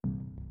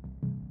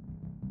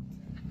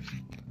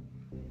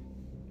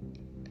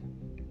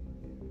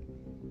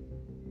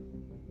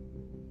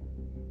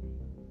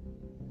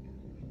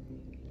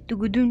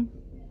Tucutún,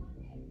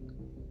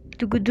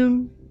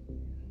 tucutún,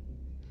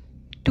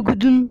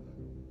 tucutún,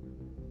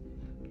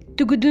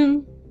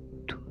 tucutún,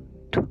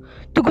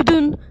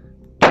 tucutún,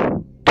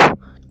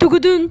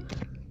 tucutún,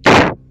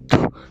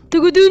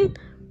 tucutún.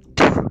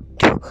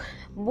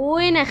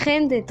 Buena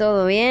gente,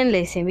 todo bien.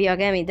 Les envío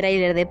acá mi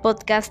tráiler de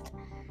podcast,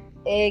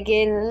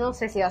 que no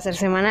sé si va a ser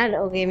semanal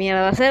o qué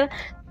mierda va a ser,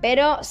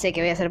 pero sé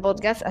que voy a hacer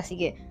podcast, así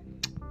que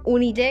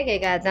unite, que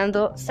cada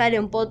tanto sale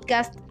un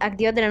podcast.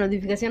 Activate la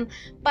notificación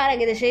para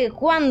que te llegue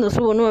cuando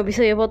subo un nuevo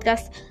episodio de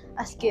podcast.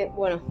 Así que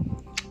bueno,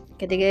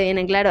 que te quede bien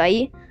en claro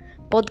ahí,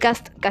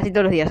 podcast casi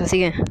todos los días. Así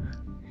que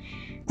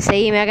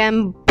seguime acá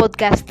en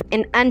podcast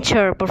en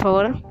Anchor, por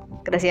favor.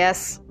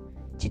 Gracias.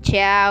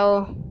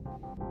 Chao.